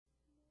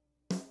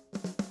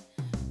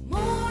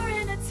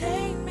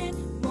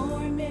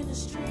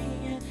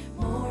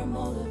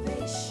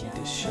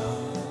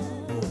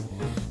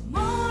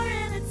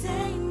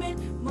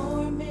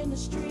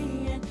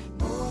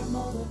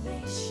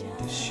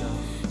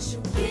she'll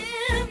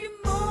give you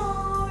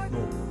more,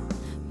 more,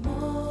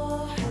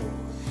 more.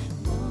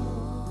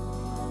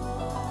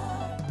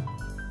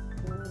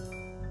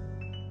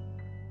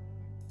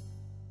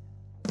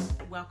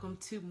 Welcome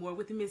to More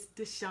with Miss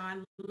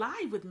DeShawn,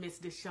 live with Miss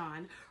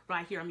DeShawn.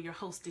 Right here, I'm your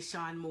host,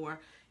 DeShawn Moore,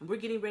 and we're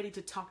getting ready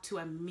to talk to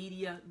a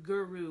media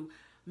guru,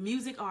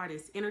 music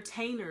artists,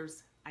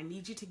 entertainers. I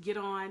need you to get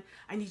on.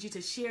 I need you to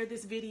share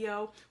this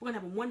video. We're going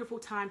to have a wonderful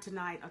time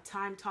tonight, a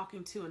time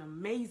talking to an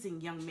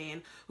amazing young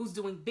man who's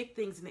doing big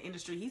things in the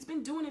industry. He's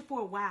been doing it for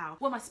a while.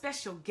 Well, my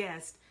special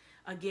guest,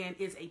 again,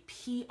 is a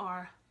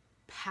PR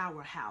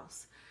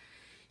powerhouse.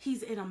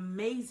 He's an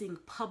amazing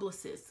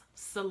publicist,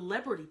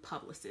 celebrity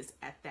publicist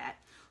at that,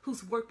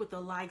 who's worked with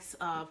the likes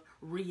of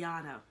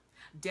Rihanna,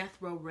 Death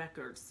Row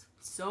Records,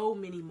 so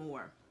many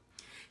more.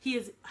 He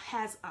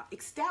has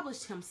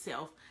established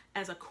himself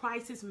as a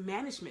crisis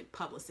management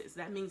publicist.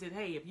 That means that,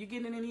 hey, if you're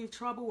getting in any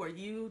trouble or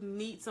you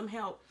need some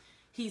help,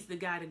 he's the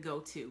guy to go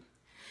to.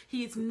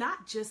 He is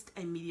not just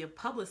a media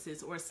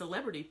publicist or a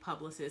celebrity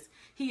publicist.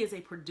 He is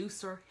a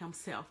producer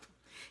himself.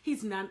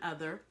 He's none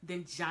other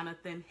than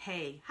Jonathan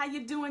Hay. How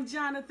you doing,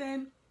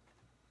 Jonathan?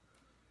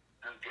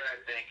 I'm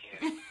good, thank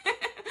you.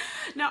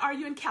 Now, are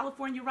you in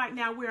California right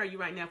now? Where are you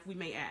right now, if we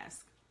may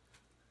ask?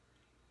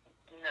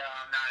 No,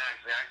 I'm not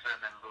actually. Actually,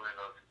 I'm in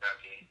Louisville,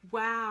 Kentucky.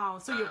 Wow.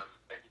 So you're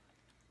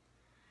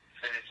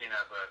finishing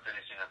up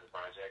a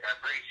project. I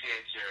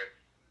appreciate your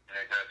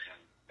introduction.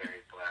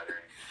 Very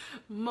flattering.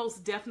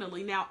 Most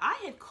definitely. Now, I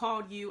had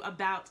called you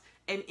about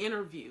an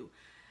interview.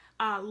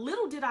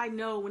 Little did I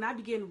know when I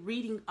began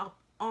reading up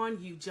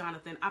on you,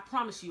 Jonathan, I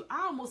promise you,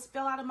 I almost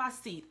fell out of my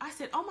seat. I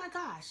said, oh my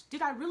gosh,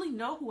 did I really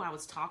know who I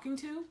was talking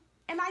to?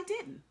 And I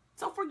didn't.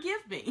 So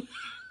forgive me.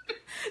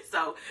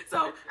 So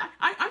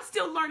I'm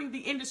still learning the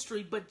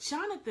industry, but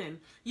Jonathan,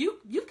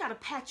 you've got to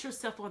pat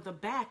yourself on the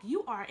back.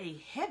 You are a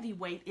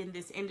heavyweight in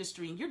this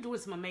industry, and you're doing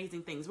some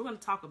amazing things. We're going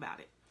to talk about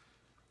it.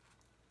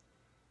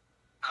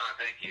 Oh,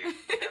 thank you.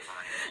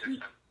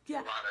 Definitely.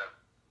 Yeah. A lot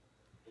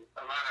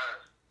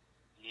of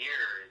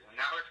years, and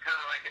now it's kind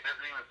of like it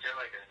doesn't even feel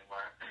like it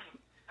anymore.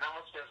 It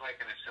almost feels like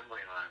an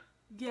assembly line.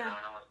 Yeah. You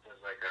know, it almost feels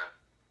like a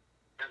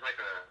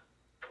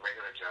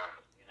regular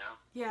job. You know.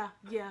 Yeah.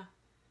 Yeah.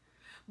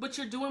 But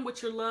you're doing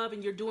what you love,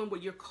 and you're doing what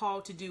you're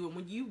called to do. And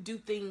when you do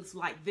things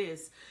like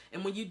this,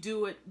 and when you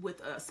do it with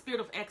a spirit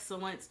of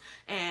excellence,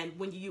 and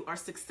when you are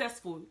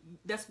successful,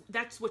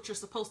 that's what you're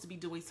supposed to be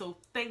doing. So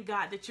thank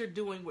God that you're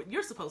doing what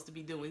you're supposed to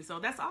be doing. So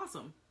that's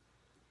awesome.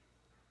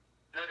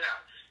 No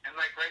doubt. And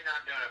like right now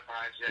I'm doing a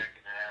project,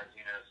 and it has,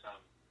 you know,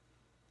 some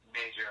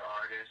major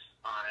artists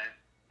on it,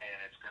 and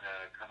it's going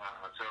to come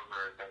out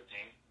October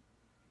 13th.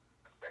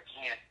 I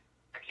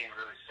can't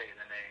really say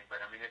the name, but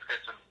I mean, it's got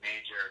some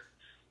major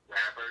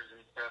rappers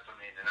and stuff. I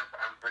mean, and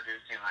I'm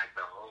producing like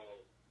the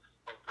whole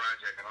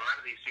project, and a lot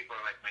of these people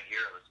are like my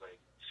heroes, like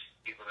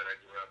people that I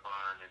grew up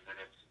on, and then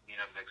it's, you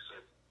know, mixed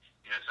with,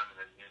 you know, some of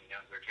the new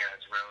younger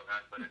cats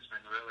relevant, but it's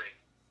been really,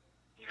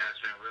 you know,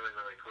 it's been really,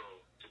 really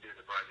cool to do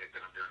the project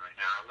that I'm doing right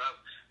now.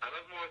 I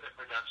love more the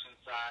production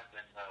side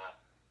than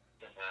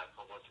the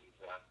publicity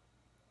side.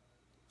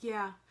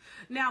 Yeah.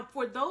 Now,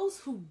 for those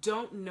who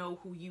don't know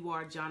who you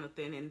are,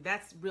 Jonathan, and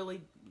that's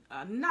really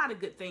not a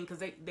good thing, because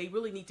they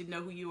really need to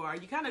know who you are.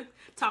 You kind of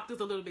talked to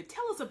us a little bit.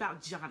 Tell us about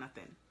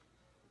Jonathan.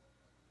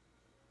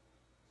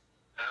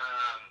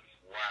 Wow.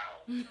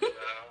 Well,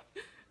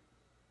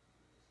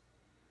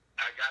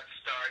 I got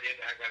started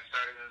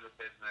in the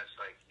business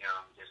like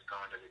young, just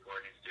going to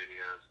recording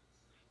studios.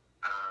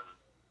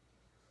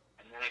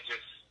 And then it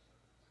just,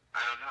 I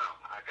don't know,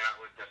 I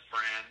got with a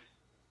friend,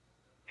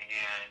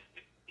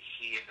 and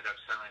he ended up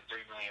selling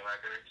 3 million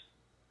records.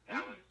 I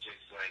was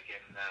just like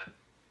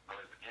I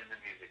was in the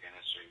music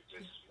industry.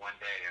 Just one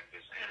day, I'm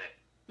just in it.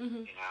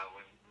 Mm-hmm. You know,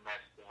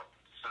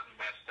 something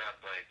messed up,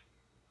 like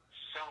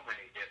so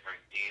many different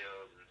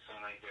deals and so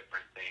many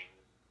different things.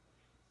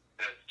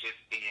 That's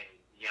just being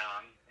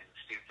young and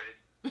stupid.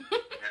 You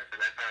know, so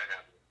that's how I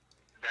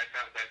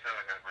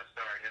got my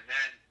start. And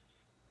then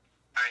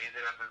I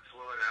ended up in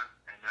Florida,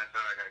 and that's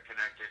how I got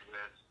connected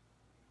with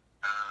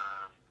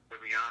the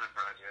Rihanna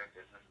project,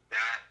 and then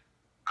that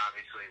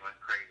obviously went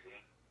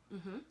crazy.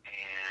 Mm-hmm.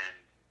 And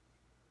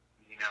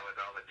you know, with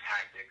all the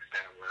tactics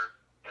that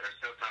are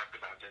still talked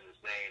about to this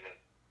day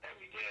that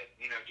we did,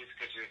 you know, just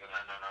because she was an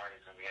unknown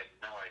artist and we had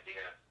no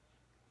idea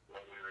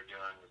what we were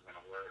doing was going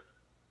to work,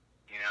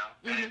 you know.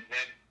 Mm-hmm. And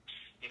then,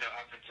 you know,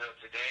 up until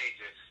today,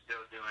 just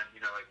still doing,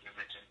 you know, like you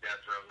mentioned,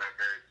 Death Row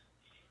Records.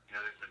 You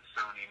know, there's been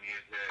Sony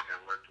Music.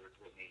 I've worked with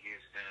Whitney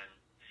Houston.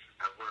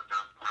 I've worked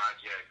on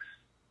projects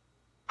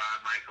by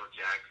Michael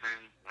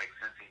Jackson, like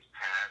since he's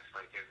passed,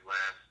 like his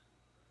last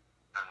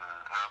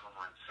album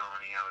on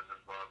Sony, I was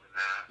involved in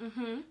that.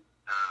 Mm-hmm.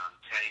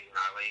 Teddy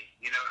Riley,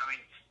 you know, I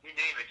mean, you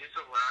name it, just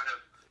a lot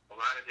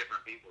of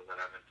different people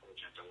that I've been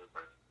fortunate to work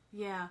with.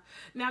 Yeah.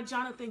 Now,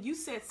 Jonathan, you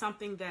said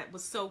something that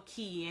was so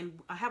key, and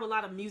I have a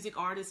lot of music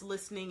artists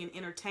listening and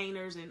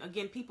entertainers, and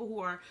again, people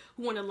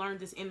who want to learn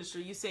this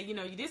industry. You said, you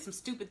know, you did some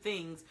stupid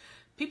things,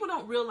 People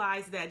don't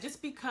realize that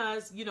just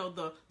because, you know,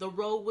 the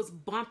road was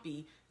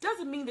bumpy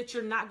doesn't mean that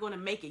you're not going to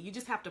make it. You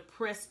just have to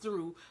press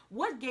through.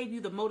 What gave you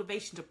the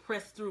motivation to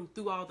press through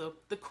all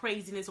the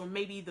craziness, or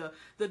maybe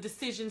the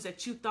decisions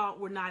that you thought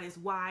were not as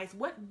wise?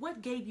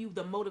 What gave you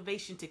the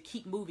motivation to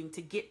keep moving,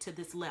 to get to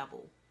this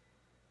level?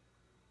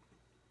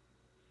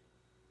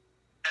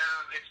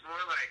 It's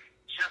more like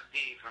Chuck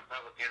D from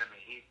Public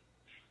Enemy.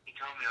 He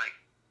told me like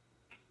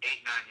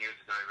 8-9 years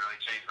ago, he really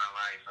changed my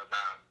life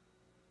about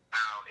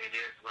how it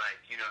is like,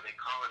 you know, they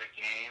call it a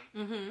game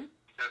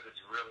because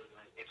it's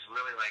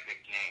really like a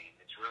game.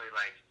 It's really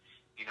like,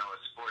 you know, a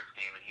sports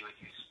game, and he would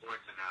use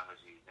sports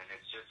analogies, and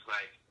it's just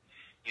like,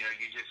 you know,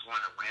 you just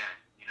want to win.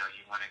 You know,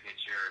 you want to get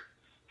your,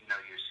 you know,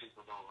 your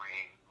Super Bowl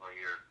ring or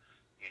your,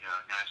 you know,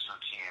 national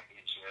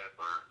championship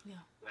or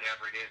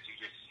whatever it is.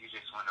 You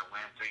just want to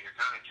win. So you're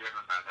kind of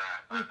driven by that,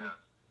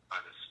 by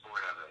the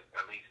sport of it.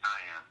 At least I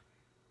am.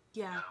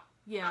 Yeah. You know?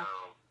 Yeah.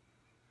 So,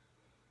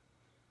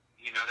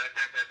 you know,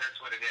 that's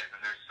what it is. And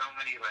there's so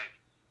many, like,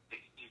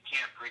 you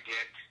can't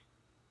predict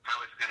how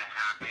it's going to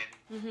happen.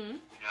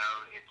 You know,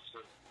 it's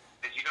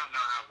because you don't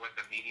know what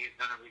the media is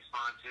going to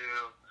respond to.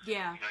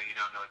 Yeah. You know, you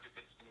don't know what the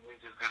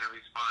consumers is going to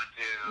respond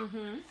to.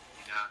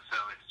 You know, so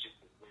it's just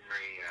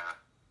very,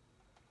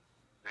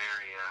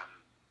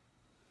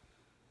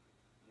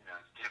 you know,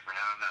 it's different.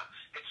 I don't know.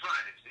 It's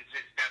fun. It's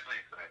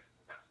definitely exciting.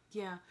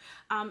 Yeah.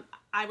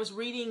 I was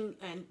reading,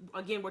 and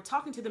again, we're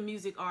talking to the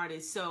music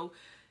artists. So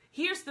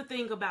here's the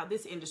thing about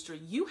this industry.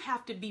 You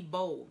have to be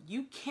bold.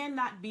 You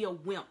cannot be a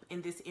wimp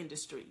in this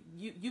industry.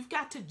 You've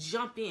got to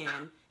jump in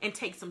and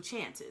take some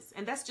chances.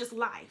 And that's just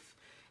life.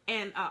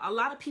 And a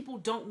lot of people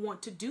don't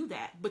want to do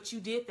that, but you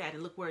did that,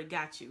 and look where it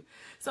got you.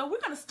 So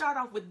we're going to start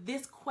off with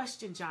this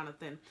question,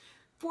 Jonathan.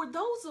 For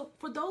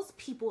those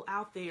people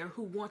out there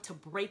who want to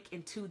break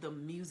into the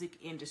music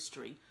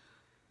industry,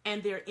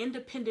 and they're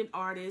independent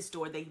artists,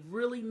 or they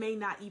really may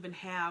not even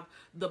have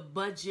the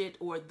budget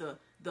or the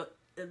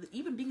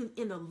even being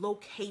in the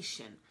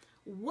location,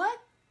 what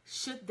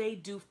should they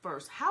do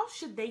first? How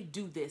should they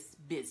do this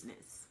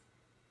business?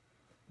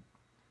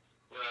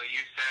 Well,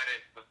 you said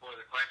it before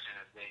the question,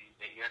 is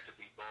that you have to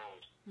be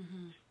bold,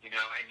 you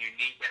know, and you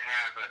need to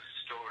have a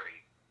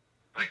story.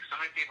 Like, so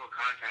many people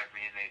contact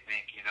me and they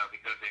think, you know,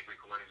 because they've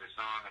recorded a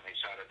song and they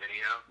shot a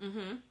video,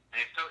 and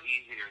it's so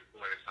easy to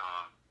record a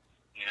song,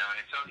 you know, and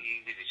it's so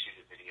easy to shoot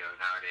a video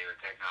nowadays with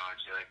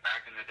technology. Like,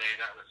 back in the day,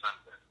 that was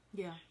something.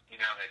 Yeah. You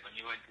know, like when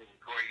you went to the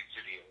recording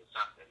studio, it was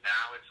something.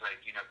 Now it's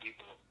like, you know,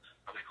 people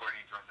are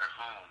recording from their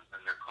homes and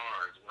their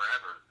cars,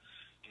 wherever,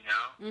 you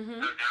know?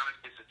 So now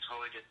it's just a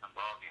totally different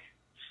ballgame.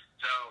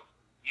 So,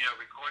 you know,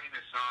 recording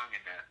a song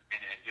and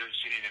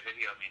shooting a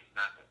video means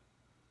nothing.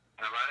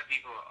 And a lot of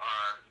people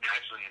are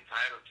naturally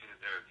entitled to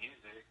their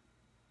music,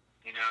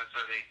 you know,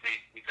 so they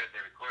think because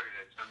they recorded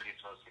it, somebody's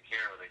supposed to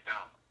care, or they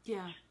don't.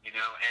 Yeah. You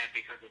know, and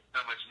because there's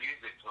so much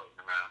music floating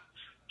around,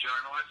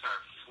 journalists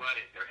are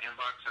flooded, their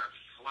inbox are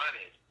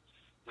flooded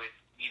with,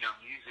 you know,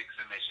 music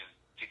submissions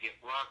to get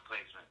blog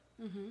placement.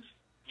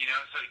 You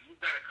know, so you've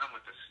got to come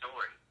with a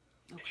story.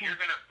 If you're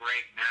going to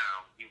break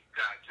now, you've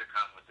got to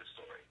come with a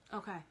story.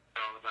 Okay. It's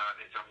all about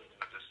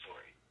the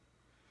story.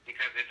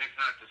 Because if it's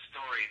not the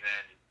story,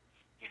 then,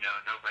 you know,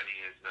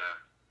 nobody's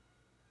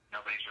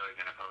really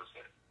going to post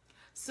it.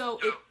 So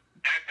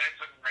that's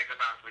what I like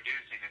about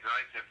producing, is I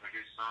like to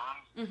produce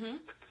songs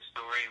with the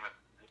story and with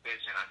the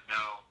vision. I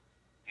know,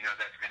 you know,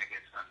 that's going to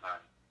get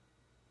somebody.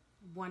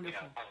 Wonderful.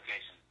 You know,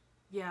 publication.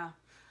 Yeah.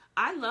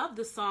 I love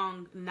the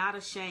song Not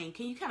Ashamed.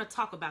 Can you kind of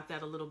talk about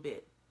that a little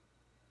bit?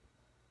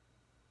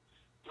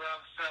 Well,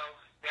 so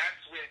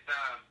that's with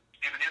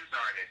Eminem's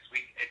artist.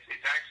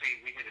 It's actually,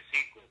 we did a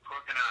sequel.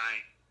 Crook and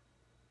I,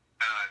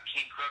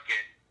 King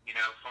Crooked, you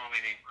know,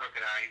 formerly named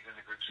Crooked I, he's in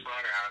the group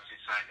Slaughterhouse, who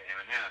signed to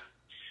Eminem.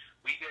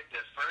 We did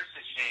the first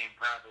Ashamed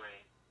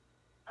probably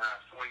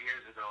 4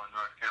 years ago in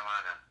North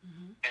Carolina.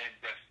 And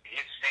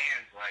his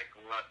fans, like,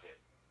 loved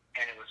it.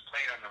 And it was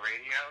played on the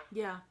radio.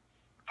 Yeah.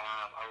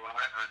 A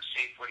lot on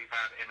Shape 45,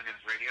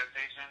 Eminem's radio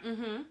station.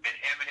 And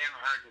Eminem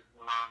heard the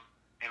song.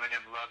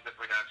 Eminem loved the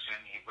production.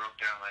 He broke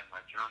down, like,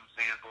 my drum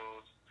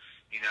samples.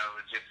 You know,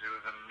 it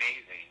was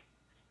amazing.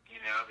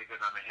 You know, because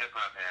I'm a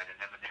hip-hop head, and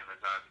Eminem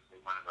is obviously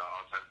one of the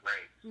all-time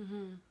greats.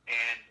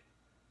 And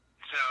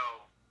so,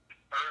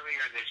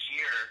 earlier this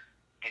year,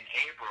 in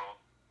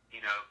April, you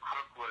know,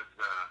 Crook was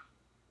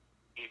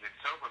even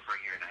sober for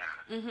a year and a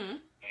half.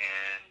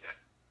 And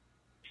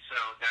so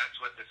that's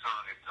what the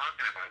song is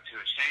talking about, To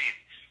Ashamed.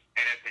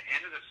 And at the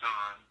end of the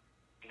song,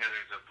 you know,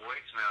 there's a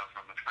voicemail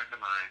from a friend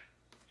of mine,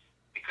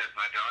 because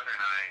my daughter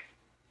and I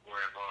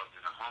were involved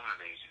in a home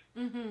invasion.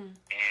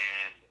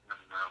 And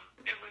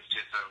it was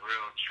just a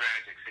real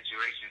tragic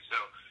situation. So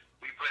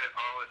we put it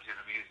all into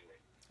the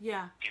music.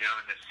 Yeah. You know,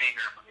 and the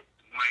singer,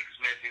 Mike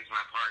Smith, who's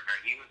my partner,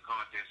 he was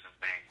going through some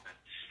things. And,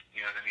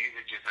 you know, the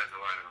music just has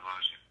a lot of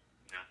emotion.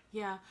 You know?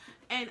 Yeah.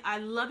 And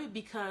I love it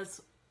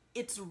because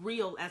it's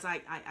real, as I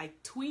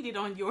tweeted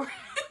on your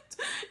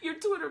your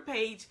Twitter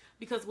page,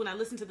 because when I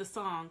listened to the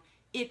song,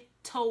 it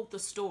told the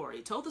story.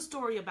 It told the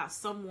story about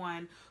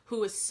someone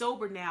who is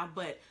sober now,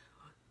 but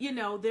you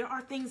know, there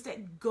are things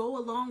that go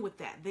along with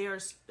that.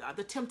 There's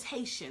the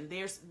temptation.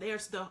 There's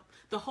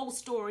the whole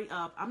story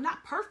of, I'm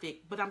not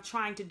perfect, but I'm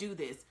trying to do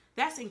this.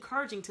 That's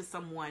encouraging to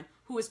someone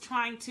who is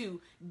trying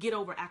to get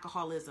over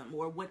alcoholism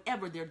or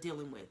whatever they're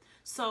dealing with.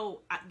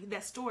 So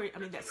that story, I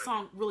mean, that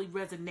song really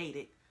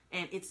resonated,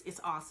 and it's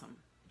awesome.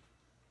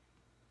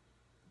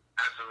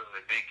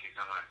 Absolutely. Thank you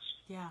so much.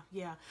 Yeah,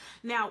 yeah.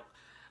 Now,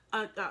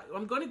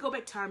 I'm going to go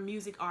back to our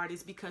music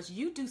artists, because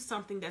you do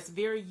something that's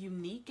very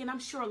unique, and I'm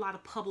sure a lot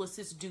of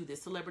publicists do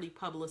this, celebrity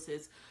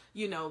publicists,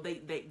 you know, they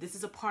this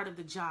is a part of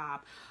the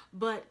job.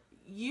 But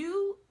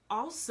you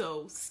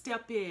also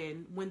step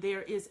in when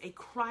there is a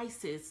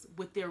crisis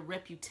with their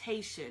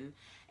reputation,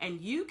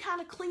 and you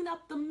kind of clean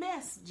up the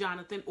mess,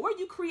 Jonathan, or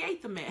you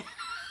create the mess.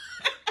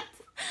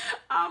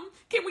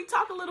 Can we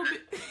talk a little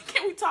bit?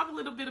 Can we talk a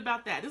little bit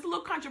about that? It's a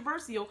little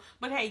controversial,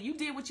 but hey, you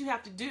did what you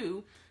have to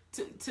do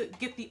to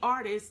get the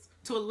artist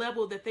to a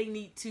level that they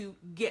need to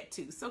get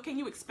to. So can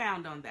you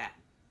expound on that?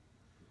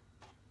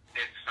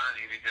 It's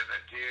funny because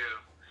I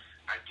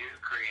do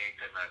create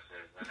the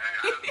messes, and I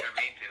don't even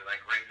mean to.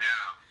 Like right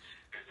now,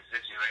 there's a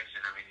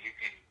situation. I mean, you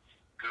can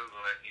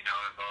Google it, you know,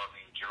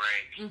 involving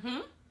Drake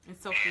And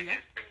Sophia. and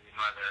his baby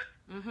mother.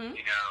 Mm-hmm.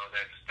 You know,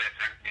 that's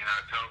in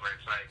October.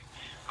 It's like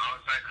all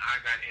of a sudden I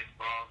got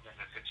involved in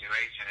the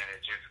situation, and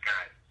it just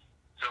got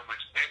so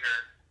much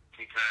bigger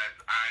because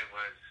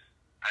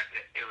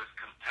it was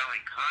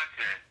compelling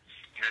content,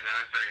 you know, that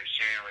I started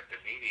sharing with the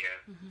media,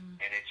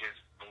 and it just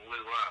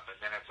blew up. And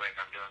then it's like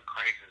I'm doing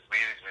crisis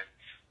management,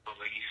 but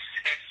what you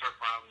said for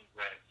problems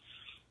that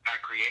I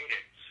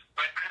created.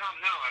 But I don't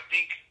know. I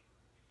think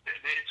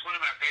it's one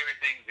of my favorite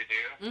things to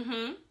do,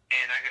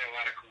 and I get a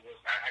lot of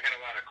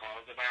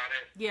calls about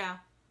it. Yeah.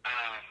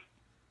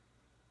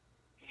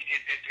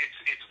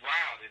 It's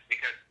wild. It's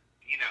because,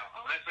 you know,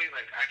 honestly,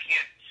 like I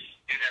can't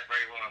do that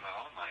very well in my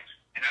own life.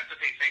 And that's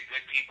what they say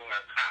good people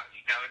are about.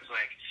 You know, it's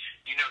like,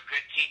 you know,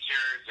 good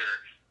teachers or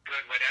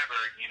good whatever,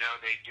 you know,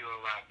 they do a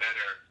lot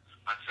better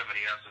on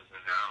somebody else's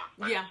than their own.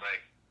 But Yeah. it's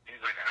like,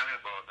 he's like, I'm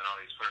involved in all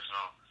these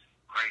personal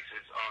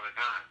crises all the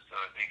time. So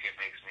I think it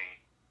makes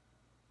me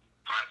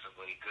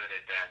possibly good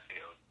at that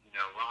field. You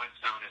know, Rolling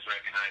Stone has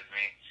recognized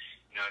me,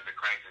 you know, as a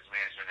crisis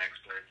management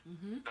expert.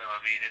 So, I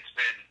mean, it's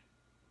been,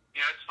 you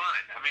know, it's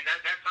fun. I mean,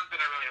 that's something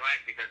I really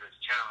like because it's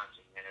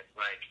challenging, and it's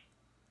like,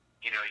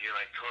 you know, you're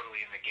like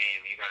totally in the game.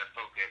 You got to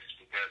focus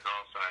because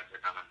all sides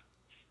are coming,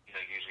 you know,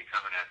 usually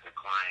coming at the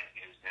client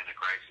who's in a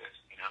crisis,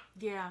 you know?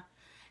 Yeah.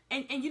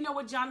 And you know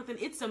what, Jonathan,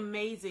 it's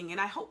amazing. And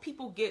I hope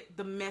people get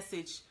the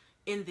message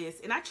in this.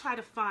 And I try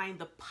to find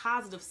the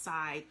positive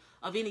side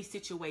of any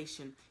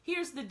situation.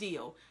 Here's the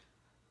deal.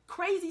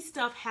 Crazy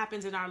stuff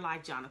happens in our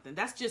life, Jonathan.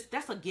 That's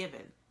a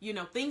given. You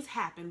know, things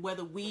happen,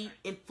 whether we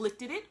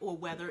inflicted it or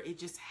whether it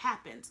just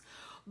happens.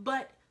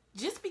 But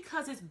just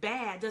because it's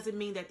bad doesn't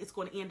mean that it's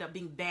going to end up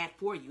being bad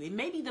for you. It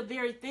may be the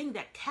very thing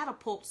that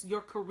catapults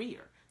your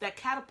career, that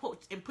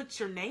catapults and puts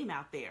your name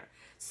out there.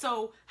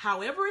 So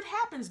however it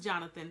happens,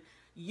 Jonathan,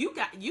 you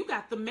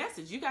got the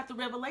message. You got the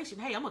revelation.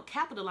 Hey, I'm going to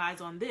capitalize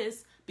on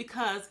this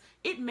because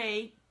it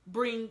may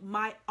bring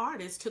my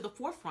artist to the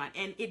forefront.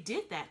 And it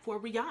did that for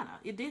Rihanna.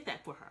 It did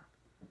that for her.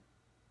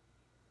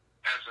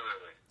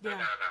 Absolutely. No doubt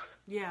about it.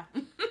 Yeah.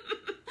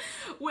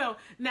 Well,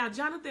 now,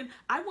 Jonathan,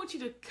 I want you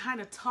to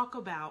kind of talk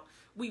about,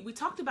 we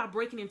talked about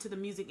breaking into the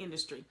music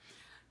industry.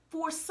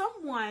 For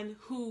someone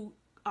who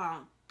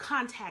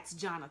contacts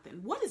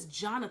Jonathan, what is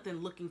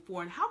Jonathan looking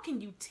for, and how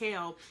can you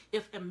tell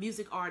if a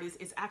music artist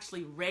is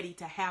actually ready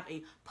to have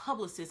a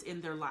publicist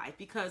in their life?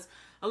 Because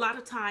a lot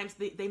of times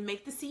they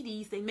make the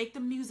CDs, they make the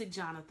music,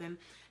 Jonathan,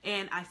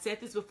 and I said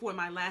this before in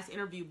my last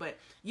interview, but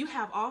you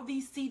have all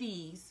these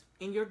CDs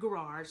in your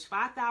garage,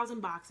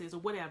 5,000 boxes or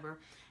whatever.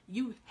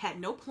 You had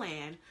no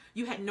plan,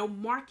 you had no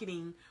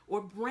marketing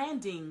or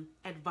branding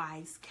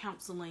advice,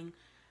 counseling,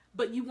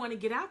 but you want to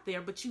get out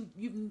there, but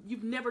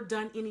you've never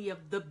done any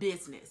of the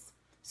business.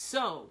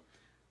 So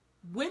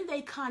when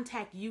they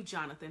contact you,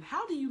 Jonathan,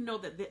 how do you know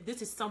that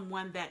this is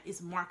someone that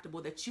is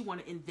marketable, that you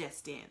want to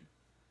invest in?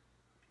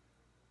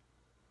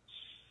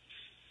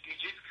 You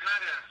just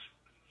kind of,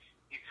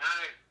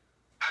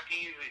 I can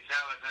usually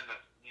tell within a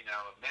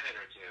minute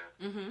or two,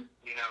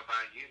 you know,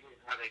 by usually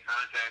how they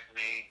contact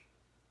me,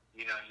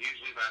 you know,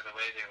 usually by the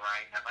way they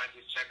write. And if I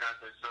just check out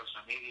their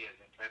social medias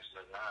and catch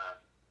their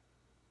vibe,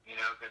 you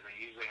know, because they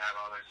usually have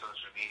all their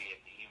social media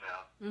in the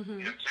email,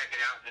 you know, check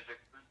it out. And if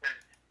it's something,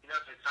 you know,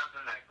 if it's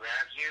something that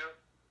grabs you,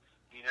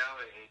 you know,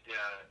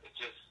 it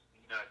just,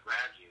 you know, it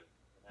grabs you.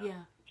 You know?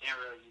 Yeah. You can't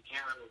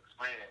really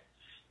explain it.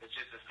 It's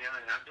just a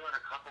feeling. I'm doing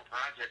a couple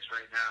projects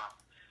right now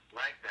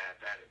like that,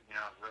 you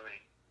know, really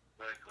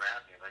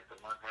grabbed me. Like the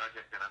one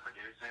project that I'm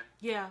producing.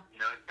 Yeah. You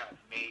know, it's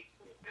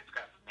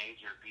got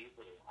major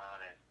people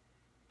on it,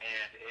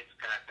 and it's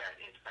got that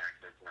it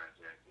factor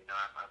project. You know,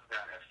 I've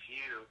got a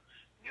few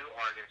new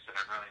artists that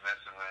I'm really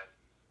messing with,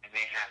 and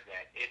they have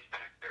that it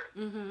factor.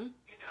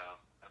 You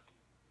know.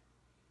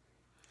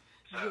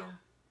 So. Yeah.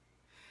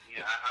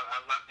 Yeah,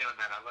 I love doing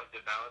that. I love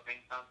developing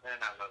something.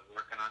 I love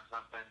working on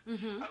something.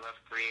 I love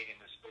creating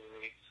the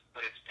story,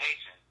 but it's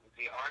patient.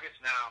 The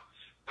artists now,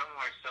 some of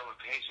them are so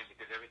impatient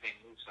because everything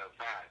moves so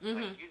fast.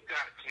 Like, you've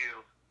got to,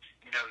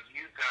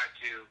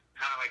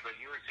 kind of like what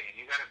you were saying,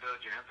 you got to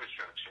build your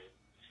infrastructure.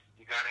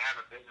 You got to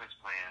have a business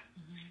plan,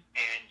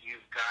 and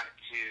you've got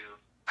to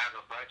have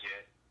a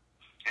budget.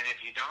 And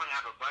if you don't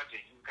have a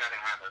budget, you've got to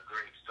have a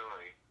great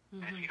story.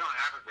 And if you don't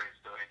have a great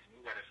story, then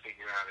you got to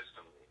figure out a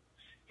story,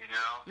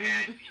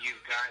 and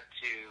you've got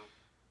to,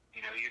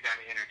 you got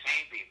to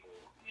entertain people,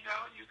 you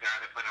got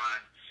to put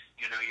on,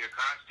 your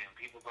costume.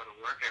 People go to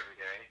work every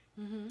day,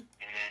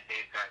 and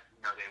they've got,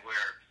 they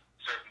wear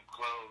certain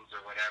clothes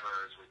or whatever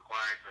is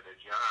required for their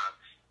job.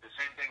 The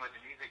same thing with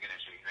the music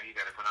industry. You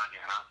got to put on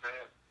your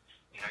outfit.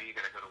 You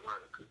got to go to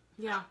work.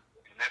 Yeah.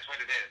 And that's what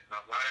it is.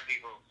 A lot of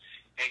people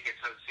take it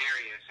so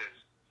serious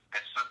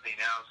as something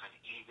else, and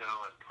ego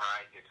and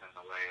pride gets in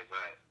the way.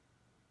 But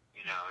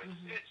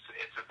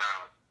it's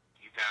about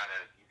you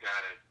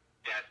gotta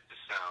death to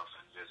self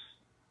and just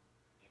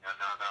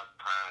not about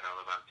pride,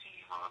 all about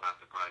team, all about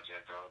the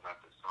project, all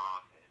about the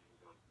song. And,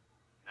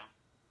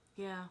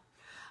 Yeah.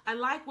 I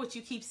like what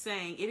you keep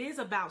saying. It is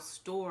about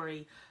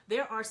story.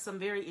 There are some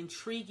very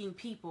intriguing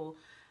people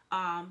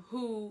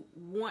who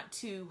want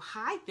to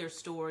hide their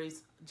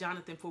stories,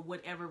 Jonathan, for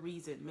whatever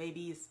reason.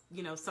 Maybe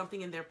it's,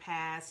 something in their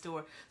past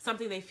or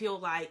something they feel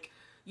like,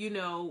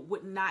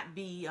 would not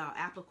be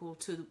applicable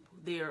to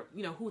their,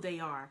 who they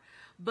are.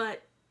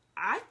 But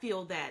I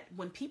feel that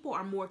when people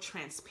are more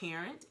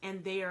transparent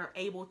and they are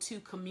able to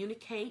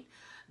communicate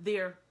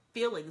their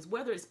feelings,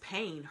 whether it's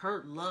pain,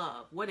 hurt,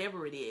 love,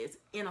 whatever it is,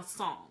 in a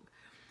song,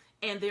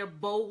 and they're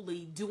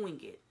boldly doing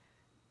it,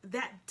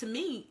 that to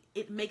me,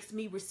 it makes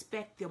me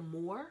respect them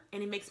more,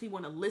 and it makes me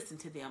want to listen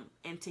to them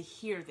and to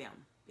hear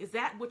them. Is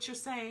that what you're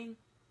saying?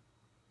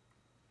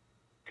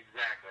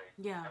 Exactly.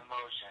 Yeah.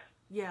 Emotion.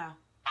 Yeah.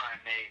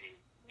 Spontaneity.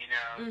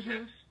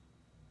 Just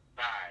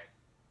vibe.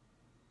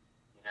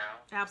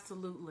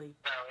 Absolutely.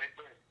 So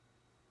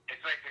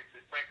it's like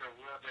a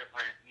real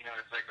different.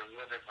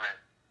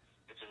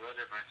 It's a real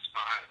different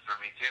spot for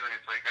me too. And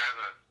it's like I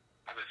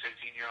have a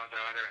 15-year-old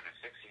daughter and a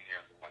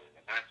 16-year-old daughter,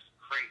 and that's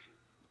crazy.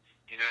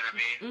 You know what I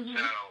mean?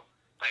 So,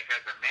 like,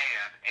 as a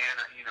man, and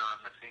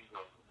I'm a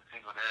single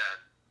dad.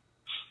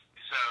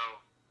 So,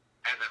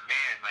 as a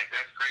man, like,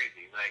 that's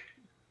crazy. Like,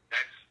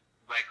 that's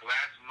like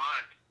last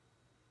month.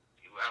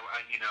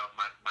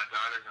 My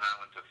daughters and I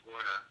went to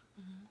Florida,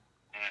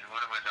 and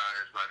one of my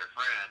daughters brought her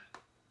friend.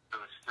 It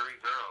was 3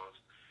 girls.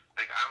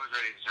 Like, I was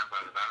ready to jump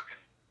out of the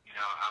balcony.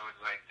 I was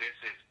like, this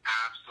is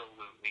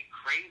absolutely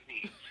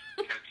crazy.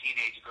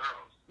 Teenage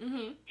girls.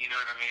 You know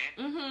what I mean?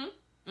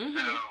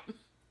 So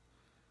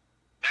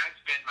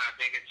that's been my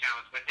biggest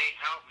challenge. But they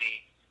help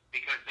me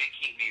because they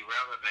keep me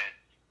relevant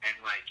and,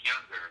 like,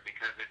 younger.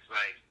 Because it's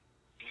like,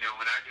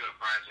 when I do a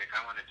project,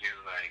 I want to do,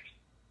 like,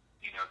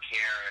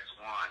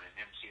 KRS-One and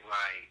MC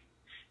Light.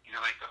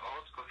 Like the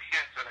old school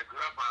cats that I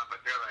grew up on.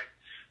 But they're like,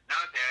 no,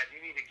 Dad,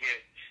 you need to get,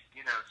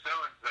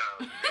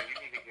 so-and-so. You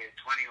need to get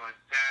 21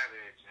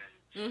 Savage and,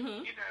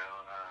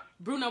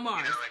 Bruno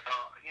Mars. Like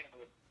all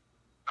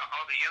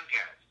the young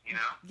cats,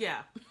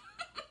 Yeah.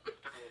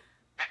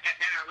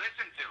 And I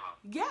listen to them.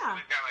 Yeah.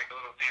 We've got like a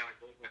little family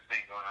business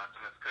thing going on,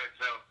 so that's good.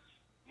 So,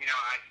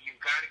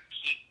 you've got to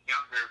keep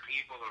younger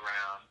people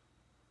around,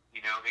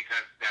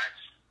 because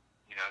that's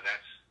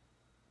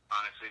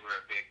honestly where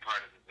a big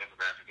part of the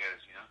demographic is,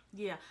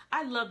 Yeah,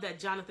 I love that,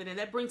 Jonathan, and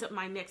that brings up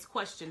my next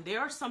question. There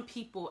are some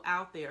people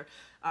out there,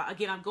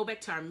 again, I'll go back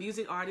to our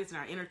music artists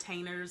and our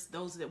entertainers,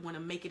 those that want to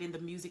make it in the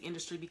music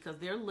industry because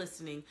they're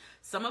listening.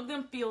 Some of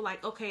them feel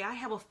like, okay, I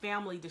have a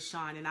family,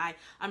 DeShawn, and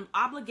I'm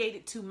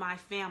obligated to my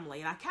family,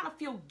 and I kind of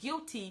feel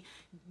guilty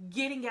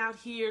getting out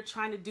here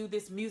trying to do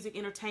this music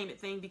entertainment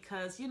thing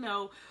because,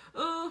 I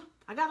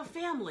got a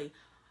family.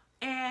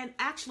 And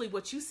actually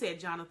what you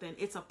said, Jonathan,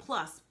 it's a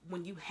plus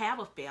when you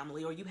have a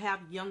family or you have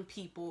young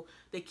people.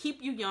 They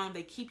keep you young,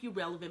 they keep you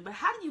relevant. But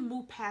how do you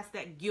move past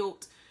that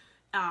guilt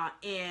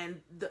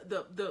and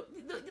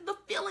the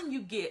feeling you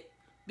get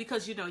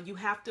because, you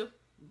have to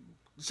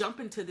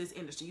jump into this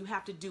industry. You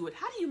have to do it.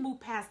 How do you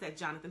move past that,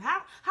 Jonathan?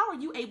 How are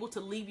you able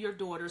to leave your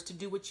daughters to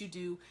do what you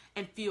do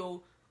and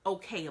feel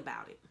okay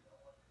about it?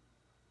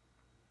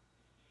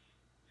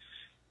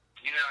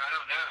 I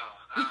don't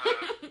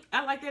know.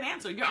 I like that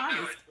answer. You're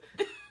honest.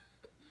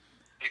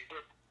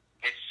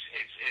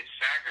 It's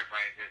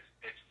sacrifice.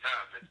 It's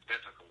tough. It's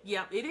difficult.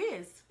 Yeah, it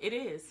is. It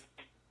is.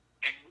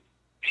 And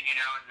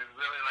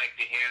really like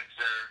the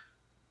answer,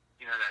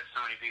 that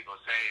so many people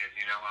say is,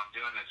 I'm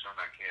doing this for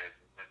my kids.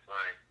 And it's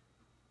like,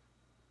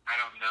 I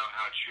don't know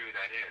how true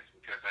that is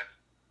because that's,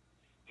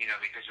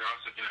 because you're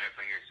also doing it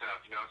for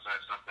yourself. You also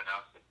have something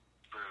else to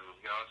prove.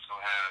 You also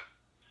have,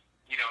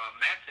 a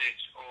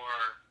message or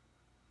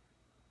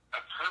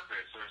a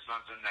purpose or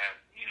something that,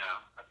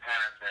 a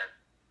path that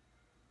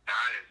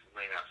God has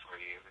laid out for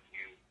you. If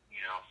you,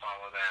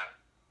 follow that,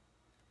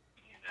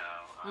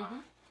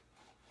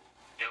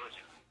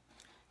 diligently.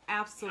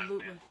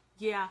 Absolutely.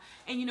 Yeah.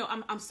 And,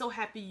 I'm so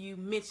happy you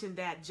mentioned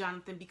that,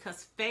 Jonathan,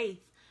 because faith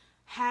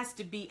has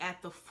to be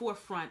at the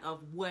forefront of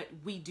what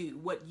we do,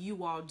 what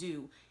you all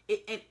do.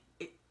 It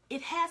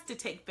has to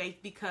take faith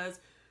because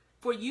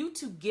for you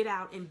to get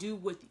out and do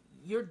what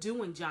you're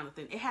doing,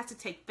 Jonathan, it has to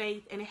take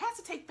faith, and it has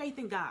to take faith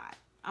in God.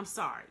 I'm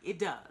sorry, it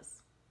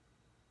does.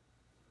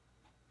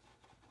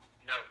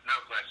 No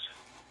question.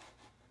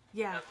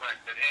 Yeah. No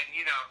question. And,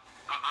 you know,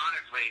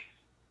 honestly,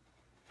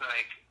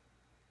 like,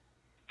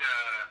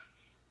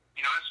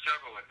 I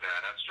struggle with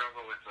that. I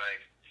struggle with,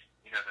 like,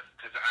 you know,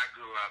 because I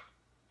grew up,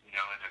 you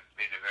know, in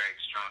a very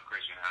strong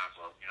Christian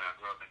household. You know, I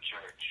grew up in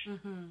church.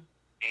 Mm-hmm.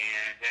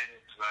 And then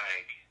it's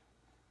like,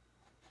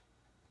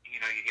 you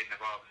know, you get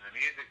involved in the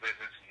music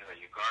business and you let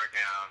your guard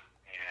down,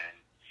 and,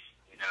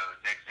 you know,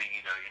 next thing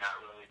you know, you're not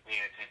really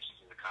paying attention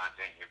to the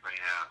content you're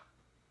putting out.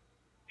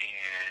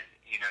 And,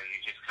 you know,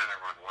 you just kind of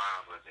run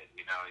wild with it.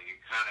 You know, you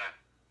kind of,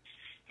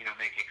 you know,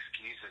 make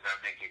excuses. I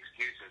make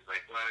excuses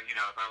like, well, you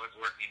know, if I was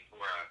working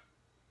for a,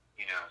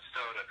 you know,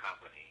 soda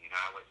company, you know,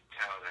 I wouldn't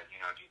tell that, you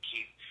know, if you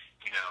keep,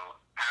 you know,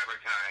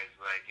 advertise,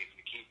 like, if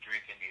you keep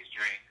drinking these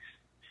drinks,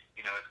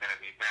 you know, it's going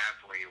to be bad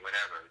for you,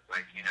 whatever. It's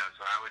like, you know,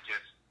 so I would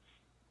just,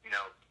 you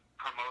know,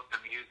 promote the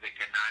music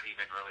and not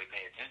even really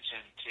pay attention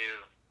to,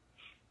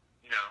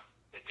 you know,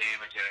 the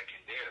damage that it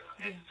can do.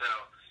 Yeah. And so,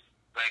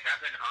 like,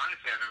 I've been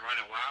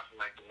running wild for,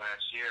 like, the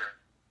last year,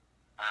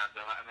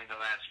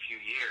 the last few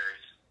years.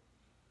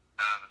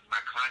 My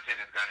content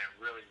has gotten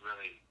really,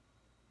 really,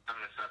 some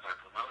of the stuff I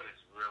promote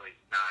is really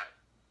not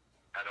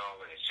at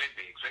all what it should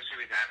be,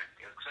 especially with having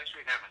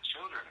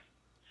children.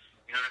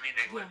 You know what I mean?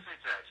 They listen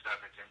to that stuff.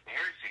 It's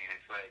embarrassing.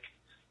 It's like,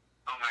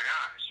 oh my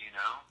gosh, you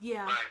know?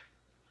 Yeah. But,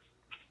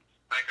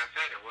 like I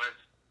said, it was,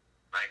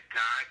 like,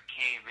 God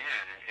came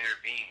in and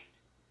intervened.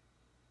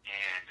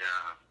 And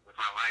with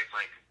my life,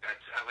 like,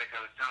 that's, like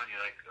I was telling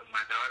you, like,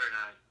 my daughter and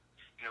I,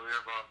 you know, we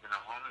were involved in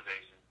a home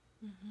invasion.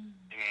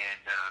 Mm-hmm. And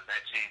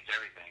that changed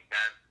everything.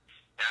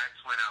 That's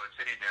when I was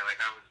sitting there,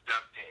 like, I was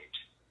duct taped,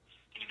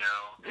 you know,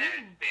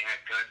 and they had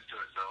guns to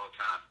us the whole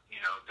time.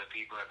 You know, the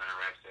people have been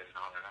arrested and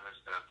all that other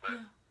stuff. But,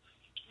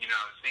 you know,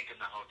 I was thinking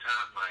the whole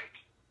time, like,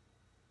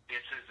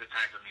 this is the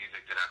type of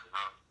music that I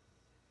promote.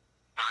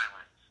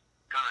 Violence,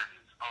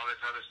 guns, all this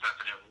other stuff.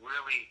 And it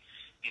really,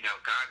 you know,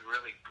 God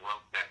really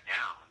broke that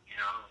down, you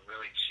know, it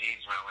really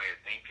changed my way of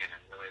thinking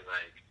and really,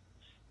 like,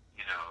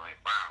 you know, like,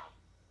 wow,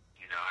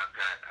 you know, I've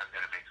got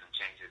to make some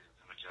changes and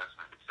some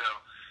adjustments. So,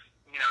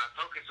 you know,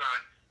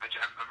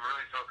 I'm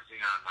really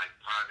focusing on, like,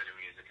 positive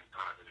music and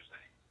positive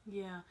things.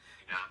 Yeah.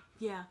 You know?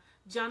 Yeah.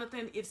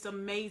 Jonathan, it's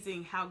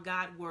amazing how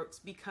God works,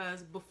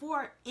 because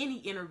before any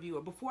interview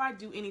or before I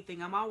do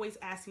anything, I'm always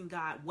asking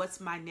God, what's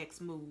my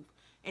next move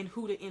and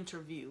who to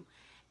interview.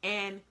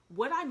 And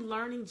what I'm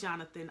learning,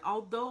 Jonathan,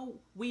 although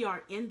we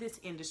are in this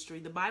industry,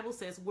 the Bible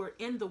says we're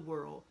in the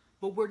world,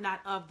 but we're not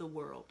of the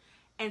world.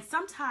 And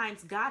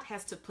sometimes God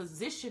has to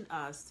position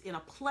us in a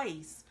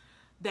place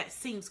that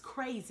seems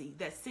crazy,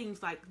 that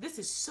seems like this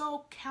is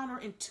so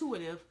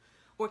counterintuitive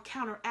or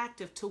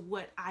counteractive to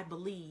what I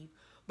believe.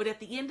 But at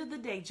the end of the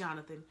day,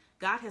 Jonathan,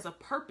 God has a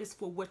purpose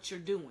for what you're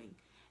doing.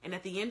 And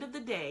at the end of the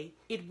day,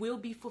 it will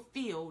be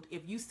fulfilled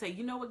if you say,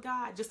 you know what,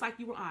 God, just like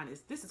you were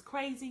honest, this is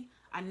crazy.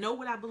 I know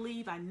what I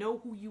believe. I know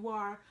who you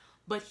are.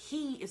 But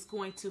he is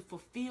going to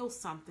fulfill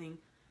something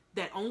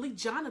that only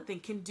Jonathan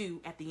can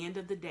do at the end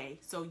of the day.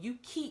 So you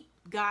keep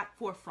God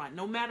forefront.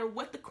 No matter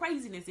what the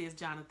craziness is,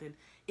 Jonathan,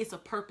 it's a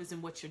purpose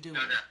in what you're doing.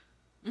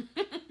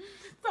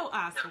 So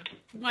awesome.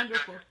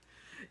 Wonderful.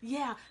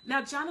 Yeah.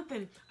 Now,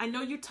 Jonathan, I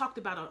know you talked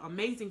about an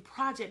amazing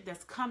project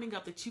that's coming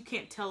up that you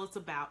can't tell us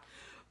about,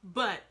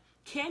 but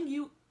can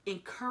you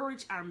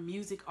encourage our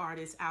music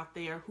artists out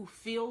there who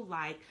feel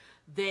like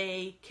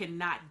they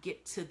cannot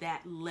get to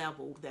that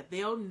level, that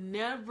they'll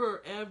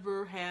never,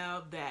 ever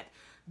have that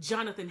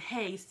Jonathan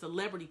Hayes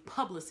celebrity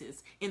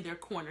publicist in their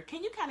corner?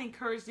 Can you kind of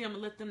encourage them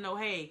and let them know,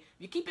 hey, if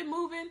you keep it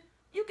moving,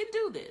 you can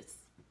do this?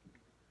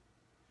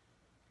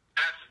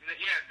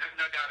 Yeah,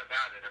 no doubt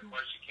about it. Of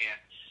course you can.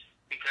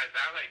 Because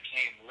I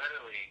came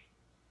literally,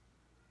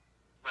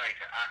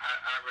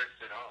 I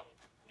risked it all,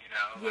 you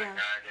know? Yeah.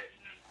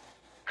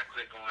 I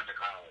quit going to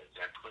college.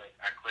 I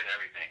quit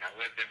everything. I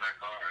lived in my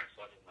car. I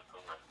slept in my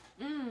car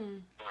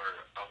for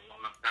a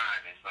long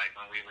time. And,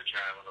 when we would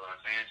travel to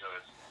Los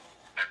Angeles,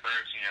 at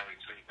first,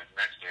 we'd sleep in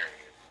rest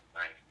areas,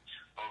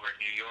 over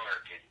New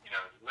York, and,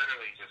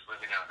 literally just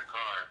living out in the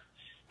car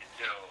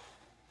until,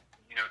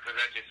 because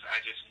I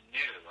just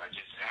knew. I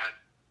just had,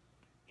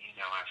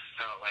 I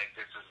felt like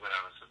this is what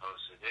I was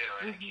supposed to do,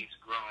 and it keeps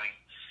growing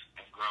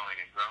and growing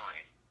and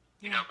growing.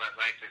 But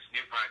this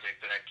new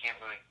project that I can't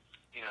really,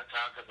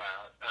 talk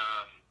about,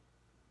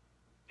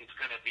 it's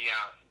going to be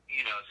out,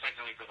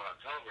 second week of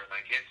October.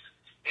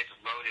 It's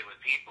loaded with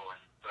people,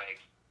 and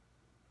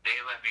they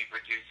let me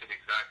produce it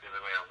exactly the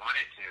way I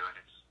wanted to,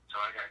 and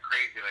so I got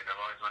crazy. I've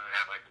always wanted to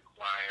have a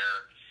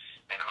choir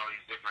and all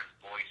these different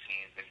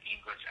voicings and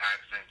English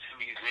accents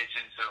and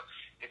musicians. So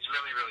it's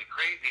really, really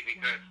crazy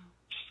because,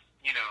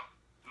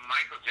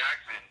 Michael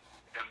Jackson,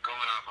 I'm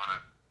going off on a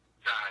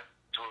side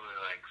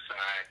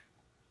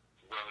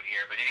road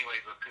here, but anyways,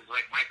 because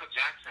Michael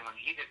Jackson, when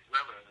he did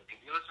Thriller, if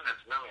you listen to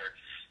Thriller,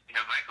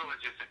 Michael was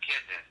just a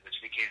kid then, which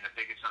became the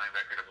biggest selling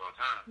record of all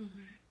time.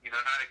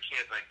 Not a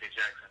kid like the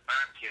Jackson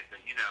 5 kid, but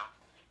 12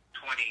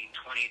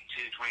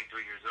 22,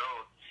 23 years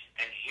old,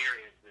 and here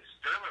is this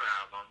Thriller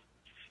album,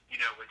 you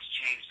know, which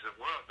changed the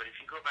world. But if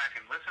you go back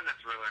and listen to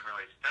Thriller and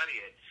really study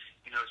it,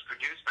 you know, it's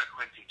produced by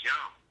Quincy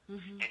Jones.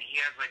 And he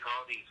has like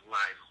all these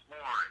live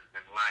horns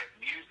and live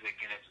music,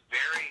 and it's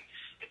very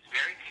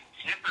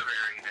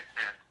contemporary in a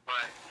sense,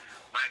 but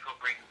Michael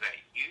brings that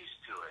use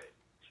to it.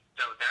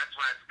 So that's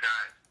why it's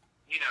got,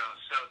 you know,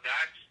 so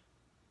that's,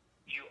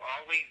 you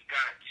always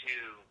got to,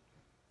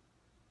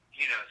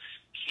 you know,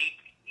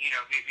 keep, you know,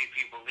 if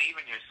you believe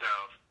in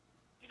yourself,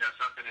 you know,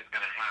 something is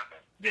going to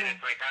happen. Yeah. And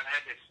it's like I've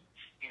had this,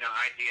 you know,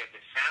 idea of the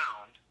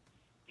sound,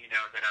 you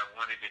know, that I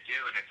wanted to do,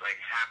 and it's like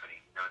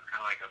happening. You know, it's kind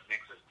of like a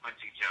mix of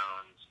Quincy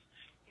Jones,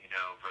 you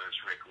know, versus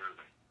Rick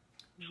Rubin.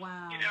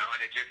 Wow. You know,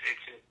 and it just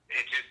takes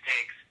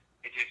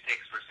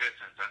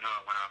persistence. I know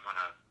I went off on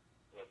a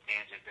little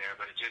tangent there,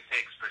 but it just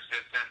takes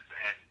persistence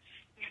and,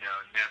 you know,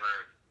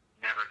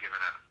 never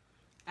giving up.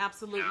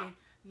 Absolutely. You know?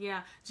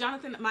 Yeah.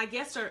 Jonathan, my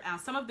guests are,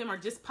 some of them are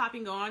just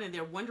popping on and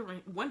they're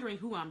wondering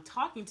who I'm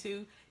talking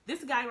to.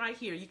 This guy right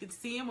here, you can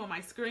see him on my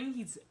screen.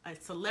 He's a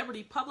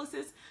celebrity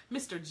publicist,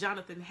 Mr.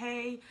 Jonathan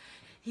Hay.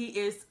 He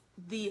is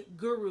the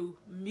guru,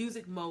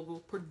 music mogul,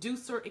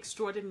 producer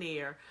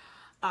extraordinaire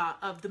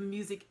of the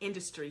music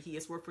industry. He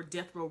has worked for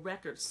Death Row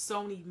Records,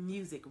 Sony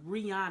Music,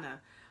 Rihanna,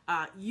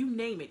 you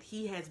name it.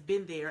 He has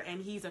been there,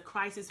 and he's a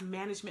crisis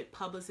management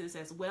publicist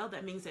as well.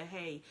 That means that,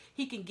 hey,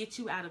 he can get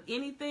you out of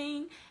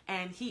anything,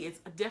 and he is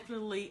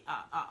definitely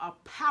a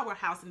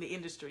powerhouse in the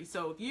industry.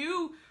 So if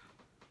you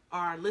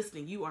are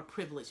listening, you are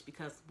privileged,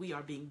 because we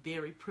are being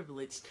very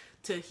privileged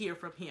to hear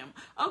from him.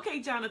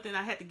 Okay, Jonathan,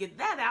 I had to get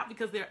that out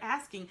because they're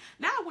asking.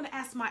 Now I want to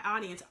ask my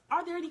audience,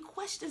 are there any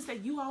questions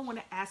that you all want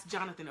to ask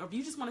Jonathan? Or if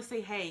you just want to say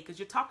hey, because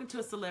you're talking to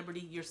a celebrity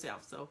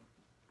yourself. So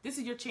this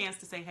is your chance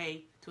to say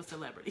hey to a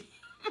celebrity.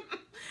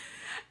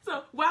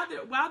 So while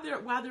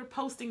they're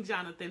posting,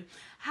 Jonathan,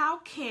 how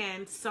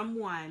can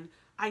someone,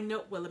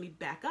 well, let me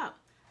back up.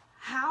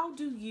 How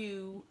do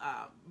you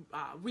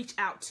reach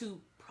out to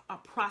a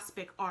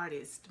prospect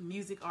artist,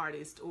 music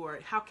artist, or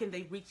how can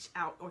they reach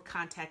out or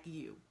contact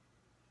you?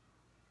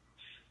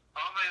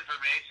 All my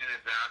information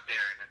is out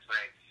there, and it's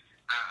like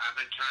I've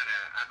been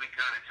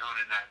kind of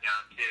toning that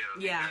down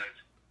too. Yeah. Because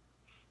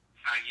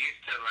I used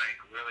to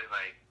really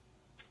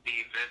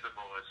be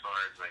visible as far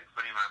as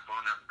putting my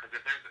phone number. Because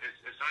if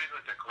somebody's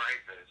with a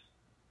crisis,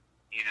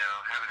 you know,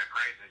 having a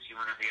crisis, you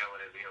want to be able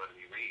to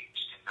be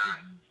reached and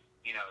not,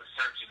 you know,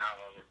 searching all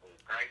over for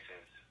the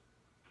crisis,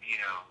 you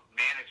know,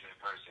 management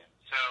person.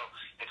 So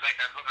it's like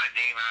I put my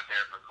name out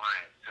there for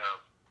clients. So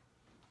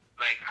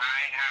I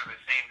have the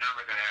same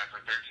number that I had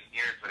for 13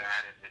 years, but I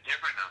added a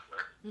different number,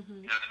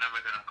 you know, the number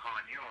that I'm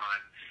calling you on,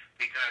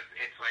 because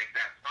it's like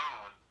that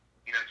phone,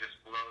 you know, just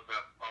blows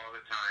up all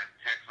the time.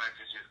 Text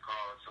messages,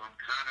 calls. So I'm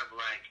kind of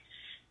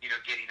you know,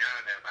 getting out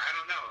of there. But I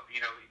don't know, you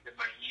know,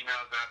 my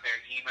email's out there.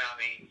 Email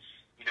me,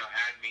 you know,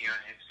 add me on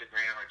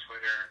Instagram or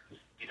Twitter,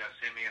 you know,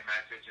 send me a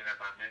message, and if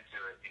I'm into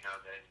it, you know,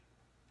 then,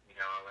 you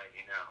know, I'll let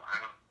you know.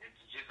 It's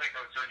just like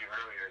I was telling you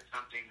earlier, it's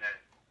something that,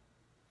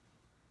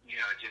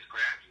 you know, it just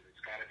grabs you.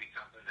 It's got to be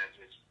something that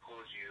just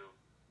pulls you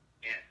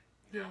in.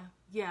 You know?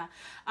 Yeah.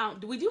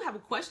 We do have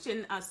a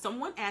question.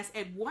 Someone asked,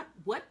 at what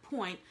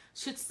point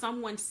should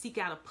someone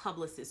seek out a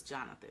publicist,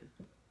 Jonathan?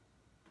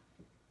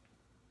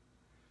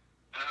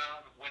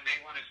 When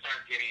they want to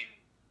start getting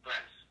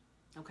press.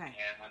 Okay.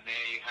 And when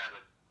they have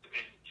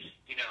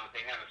you know, they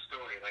have a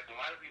story. Like, a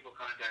lot of people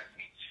contact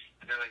me,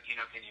 and they're like, you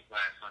know, can you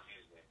blast my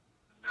music?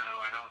 No,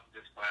 I don't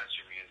just blast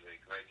your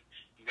music. Like,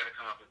 you got to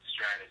come up with a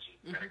strategy.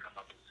 You got to come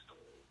up with a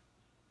story.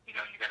 You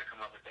know, you got to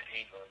come up with the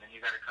angle, and then you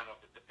got to come up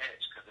with the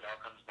pitch, because it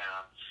all comes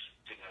down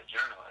to the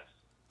journalist.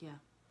 Yeah.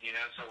 You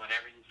know, so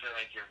whenever you feel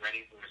like you're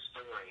ready for a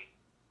story,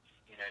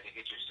 you know, to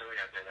get your story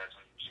out there, that's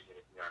when you should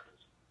get a PR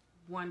person.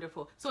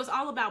 Wonderful. So it's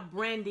all about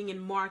branding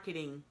and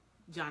marketing,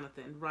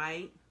 Jonathan,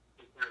 right?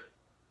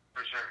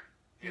 For sure.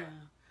 Yeah.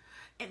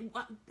 And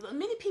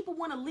many people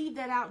want to leave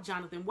that out,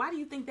 Jonathan. Why do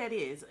you think that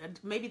is?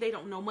 Maybe they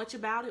don't know much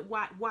about it.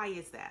 Why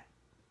is that?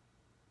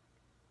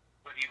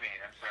 What do you mean?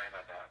 I'm sorry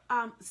about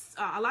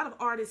that. A lot of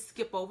artists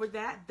skip over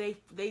that.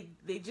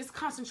 They just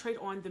concentrate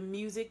on the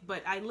music,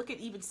 but I look at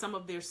even some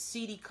of their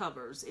CD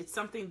covers. It's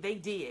something they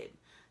did.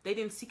 They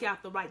didn't seek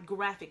out the right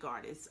graphic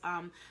artists.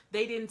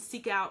 They didn't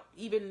seek out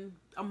even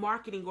a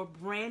marketing or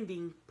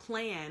branding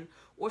plan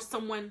or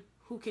someone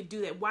who could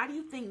do that. Why do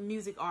you think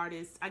music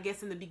artists, I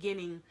guess in the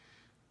beginning,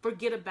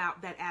 forget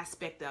about that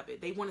aspect of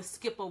it? They want to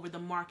skip over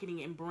the marketing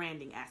and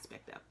branding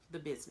aspect of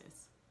the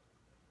business.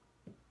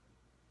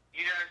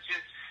 You know, it's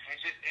just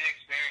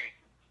inexperience,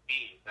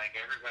 speed. Like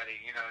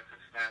everybody, you know, it's a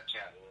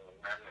Snapchat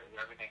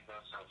where everything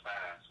goes so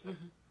fast with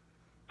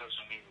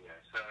social media.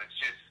 So it's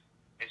just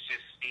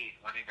speed,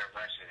 wanting to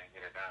rush it and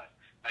get it done.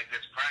 Like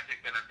this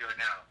project that I'm doing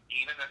now,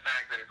 even the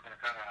fact that it's going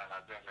to come out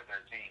on October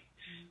 13th,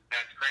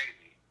 that's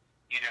crazy.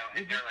 You know,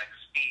 and they're like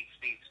speed,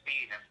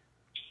 and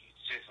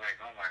it's just like,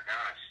 oh my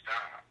gosh,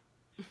 stop.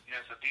 You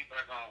know, so people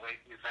are going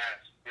way too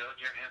fast. Build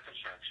your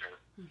infrastructure,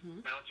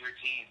 build your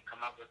team,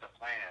 come up with a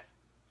plan.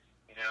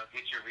 You know,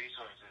 get your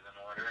resources in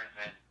order, and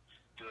then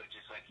do it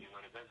just like you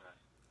would a business.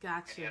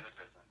 Gotcha. Any other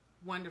business.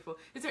 Wonderful.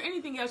 Is there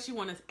anything else you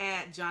want to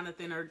add,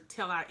 Jonathan, or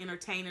tell our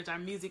entertainers, our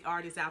music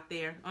artists out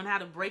there on how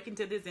to break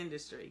into this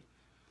industry?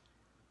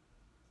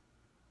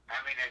 I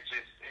mean, it's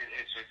just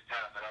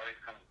tough. It always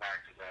comes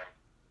back to that.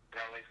 It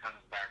always comes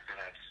back to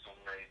that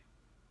story,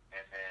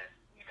 and then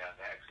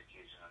the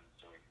execution on the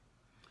story.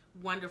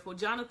 Wonderful.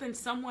 Jonathan,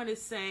 someone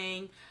is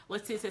saying,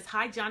 let's see, it says,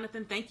 "Hi,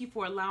 Jonathan. Thank you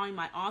for allowing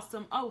my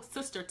awesome,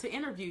 sister to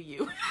interview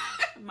you."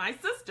 My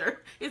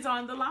sister is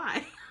on the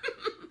line.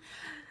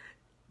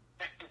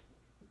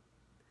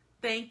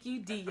 Thank you,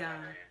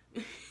 Dion.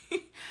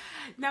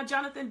 Now,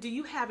 Jonathan, do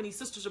you have any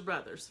sisters or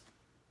brothers?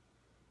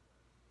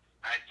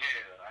 I do.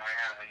 I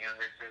have a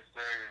younger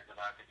sister who's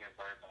about to give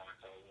birth on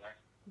October.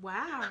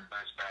 Wow. Her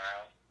first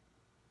child.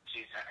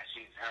 She's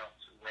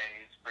helped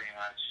raise pretty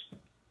much,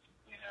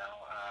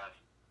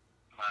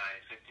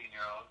 my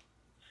 15-year-old.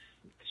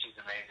 She's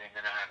amazing.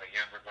 Then I have a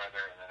younger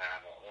brother, and then I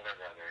have an older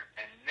brother.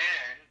 And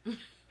then,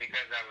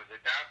 because I was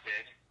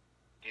adopted,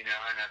 and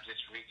I've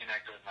just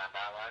reconnected with my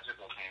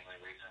biological family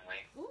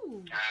recently.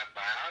 Ooh. I have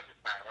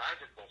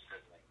biological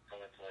siblings,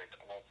 so it's like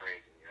all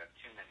crazy. You have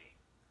too many,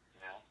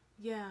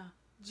 Yeah.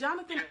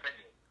 Jonathan.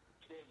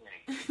 Too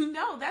many.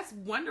 No, that's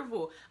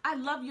wonderful. I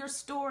love your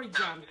story,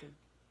 Jonathan.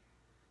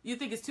 You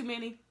think it's too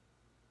many?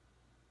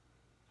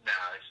 No,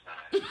 it's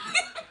not.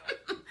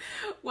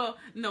 Well,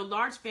 no,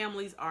 large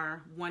families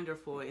are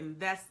wonderful, and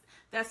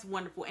that's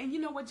wonderful. And you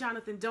know what,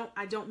 Jonathan,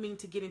 I don't mean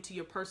to get into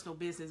your personal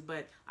business,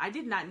 but I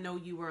did not know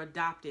you were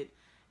adopted.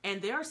 And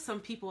there are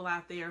some people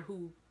out there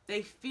who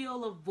they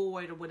feel a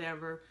void or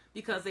whatever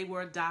because they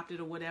were adopted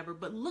or whatever.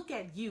 But look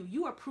at you.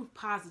 You are proof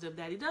positive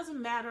that it doesn't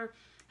matter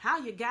how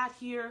you got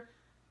here.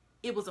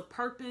 It was a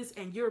purpose,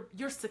 and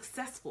you're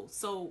successful.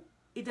 So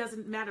it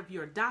doesn't matter if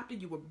you're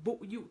adopted,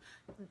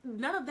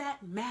 none of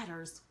that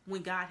matters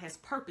when God has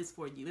purpose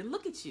for you. And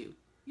look at you.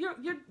 You're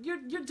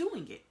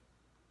doing it.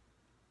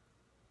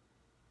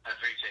 I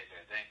appreciate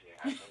that. Thank you.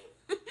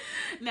 Absolutely.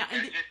 Now,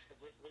 I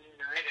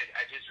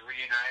just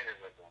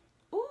reunited with them.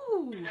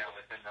 ooh,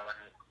 Within the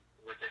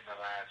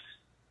last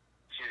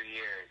 2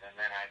 years, and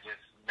then I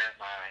just met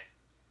my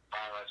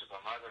biological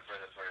mother for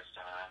the first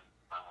time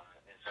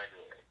in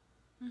February.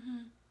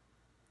 mm-hmm.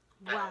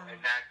 So, Wow. and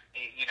that's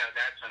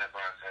been a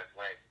process.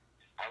 Like,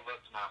 I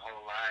looked my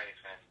whole life,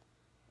 and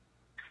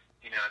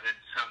then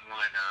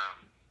someone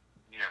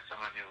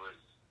who was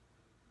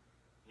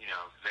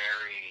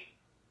very,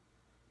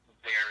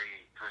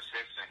 very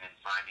persistent in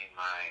finding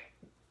my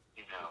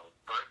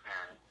birth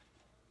parents.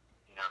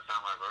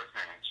 Found my birth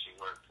parents. She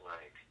worked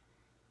like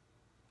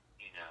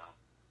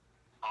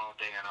all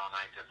day and all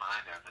night to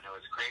find them, and it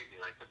was crazy.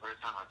 Like, the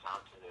first time I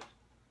talked to this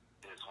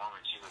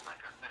woman, she was like,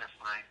 "I'm gonna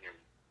find your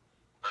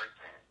birth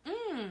parents."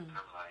 And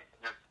I'm like,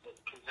 "No,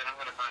 because then I'm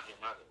gonna find your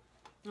mother."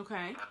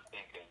 Okay. And I'm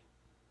thinking,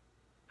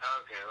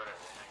 okay,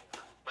 whatever.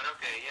 But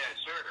okay, yeah,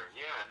 sure,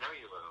 yeah, I know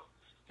you will.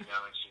 And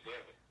she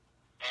did.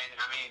 And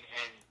I mean,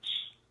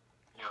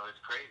 it's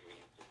crazy.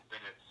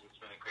 It's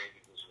been a crazy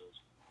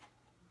situation.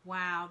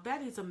 Wow,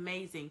 that is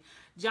amazing.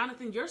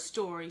 Jonathan, your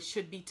story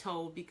should be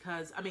told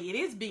because, it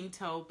is being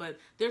told, but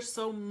there's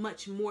so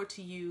much more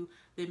to you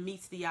than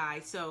meets the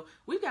eye. So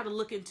we've got to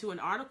look into an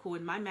article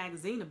in my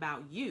magazine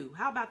about you.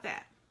 How about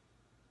that?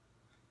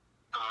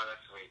 Oh,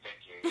 that's sweet.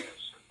 Thank you. Yes.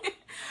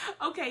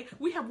 Okay,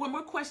 we have one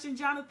more question,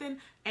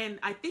 Jonathan, and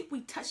I think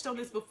we touched on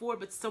this before,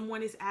 but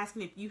someone is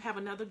asking if you have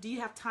another. Do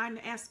you have time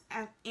to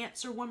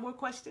answer one more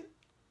question?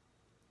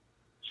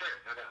 Sure,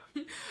 no doubt.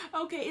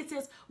 Okay, it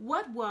says,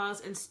 what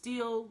was and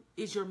still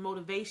is your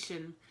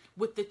motivation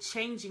with the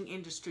changing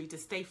industry to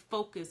stay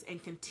focused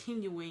and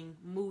continuing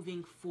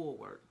moving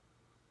forward?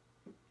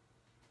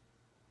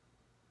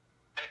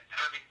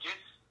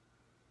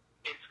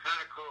 It's kind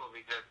of cool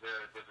because the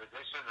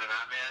position that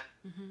I'm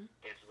in,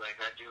 is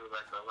like I do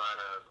like a lot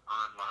of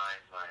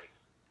online, like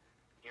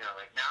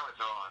now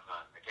it's all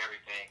online, like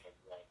everything is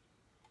like,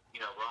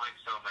 Rolling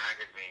Stone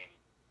magazine,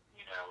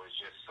 was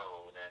just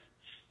sold, and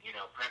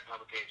print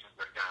publications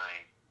are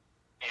dying,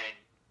 and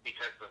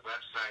because the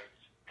websites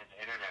and the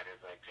internet is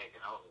like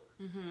taking over.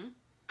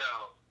 So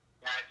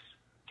that's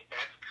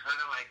kind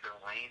of like the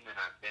lane that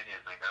I've been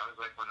in. Like, I was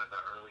like one of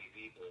the early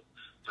people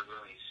to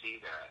really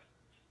see that.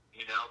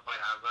 But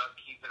I love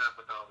keeping up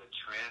with all the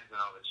trends and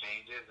all the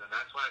changes, and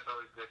that's why it's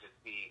always good to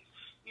see,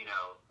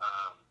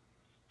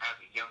 have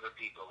younger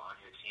people on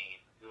your team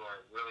who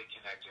are really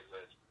connected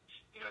with,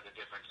 the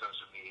different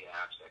social media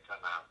apps that come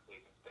out, so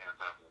you can stay on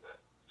top of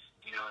it,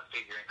 and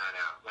figuring that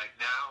out. Like,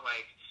 now,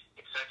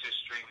 it's such a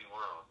streaming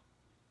world,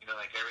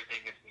 like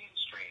everything is being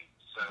streamed,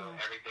 so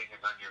everything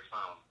is on your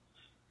phone,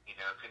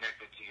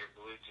 connected to your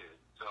Bluetooth.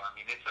 So,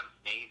 it's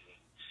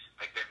amazing.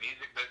 Like, the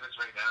music business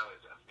right now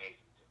is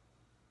amazing.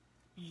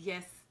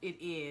 Yes, it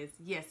is.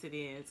 Yes, it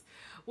is.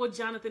 Well,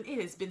 Jonathan, it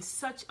has been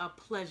such a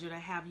pleasure to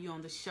have you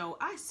on the show.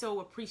 I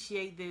so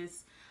appreciate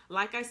this.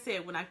 Like I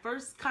said, when I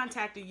first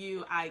contacted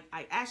you, I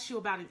asked you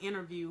about an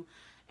interview.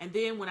 And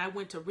then when I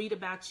went to read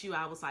about you,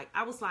 I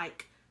was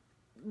like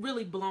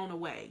really blown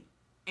away.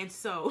 And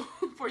so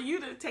for you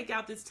to take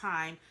out this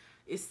time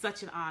is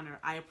such an honor.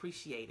 I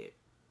appreciate it.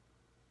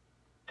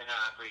 And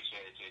I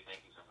appreciate it, too.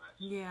 Thank you so much.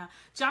 Yeah.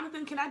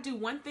 Jonathan, can I do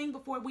one thing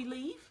before we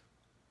leave?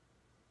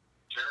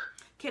 Sure.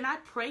 Can I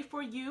pray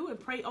for you and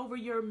pray over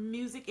your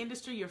music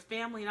industry, your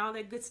family, and all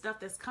that good stuff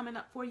that's coming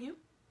up for you?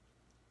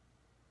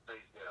 Please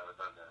do. I would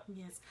love that.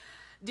 Yes.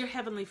 Dear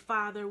Heavenly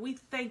Father, we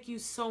thank you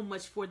so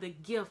much for the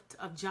gift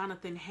of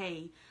Jonathan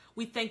Hay.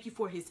 We thank you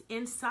for his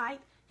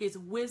insight, his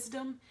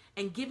wisdom,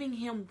 and giving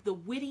him the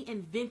witty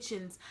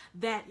inventions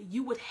that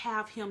you would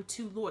have him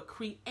to, Lord,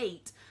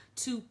 create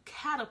to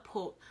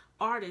catapult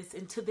artists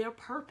into their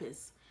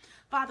purpose.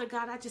 Father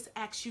God, I just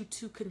ask you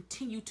to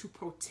continue to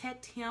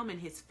protect him and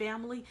his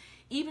family,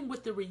 even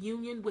with the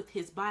reunion with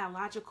his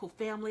biological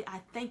family.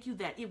 I thank you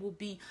that it will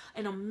be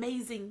an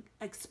amazing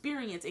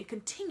experience and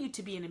continue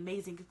to be an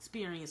amazing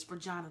experience for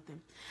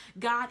Jonathan.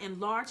 God,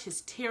 enlarge his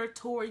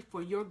territory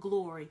for your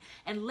glory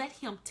and let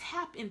him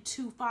tap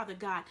into, Father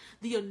God,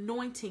 the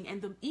anointing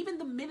and even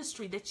the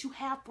ministry that you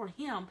have for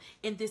him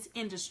in this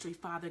industry,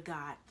 Father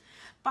God.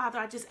 Father,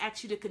 I just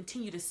ask you to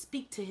continue to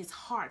speak to his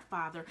heart,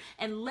 Father,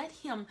 and let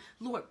him,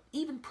 Lord,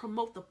 even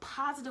promote the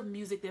positive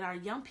music that our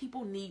young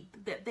people need,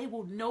 that they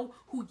will know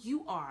who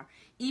you are,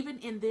 even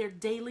in their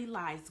daily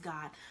lives,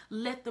 God.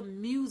 Let the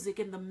music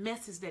and the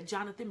message that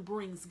Jonathan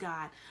brings,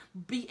 God,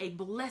 be a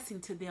blessing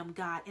to them,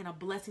 God, and a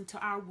blessing to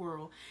our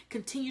world.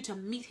 Continue to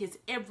meet his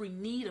every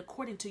need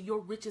according to your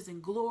riches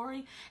and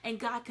glory. And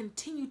God,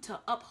 continue to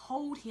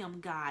uphold him,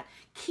 God.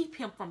 Keep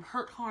him from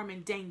hurt, harm,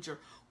 and danger.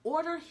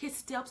 Order his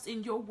steps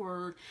in your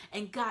word,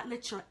 and God,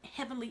 let your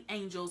heavenly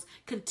angels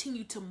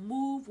continue to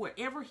move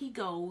wherever he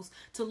goes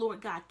to,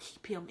 Lord God,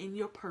 keep him in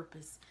your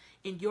purpose.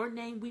 In your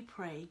name we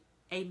pray.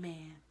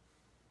 Amen.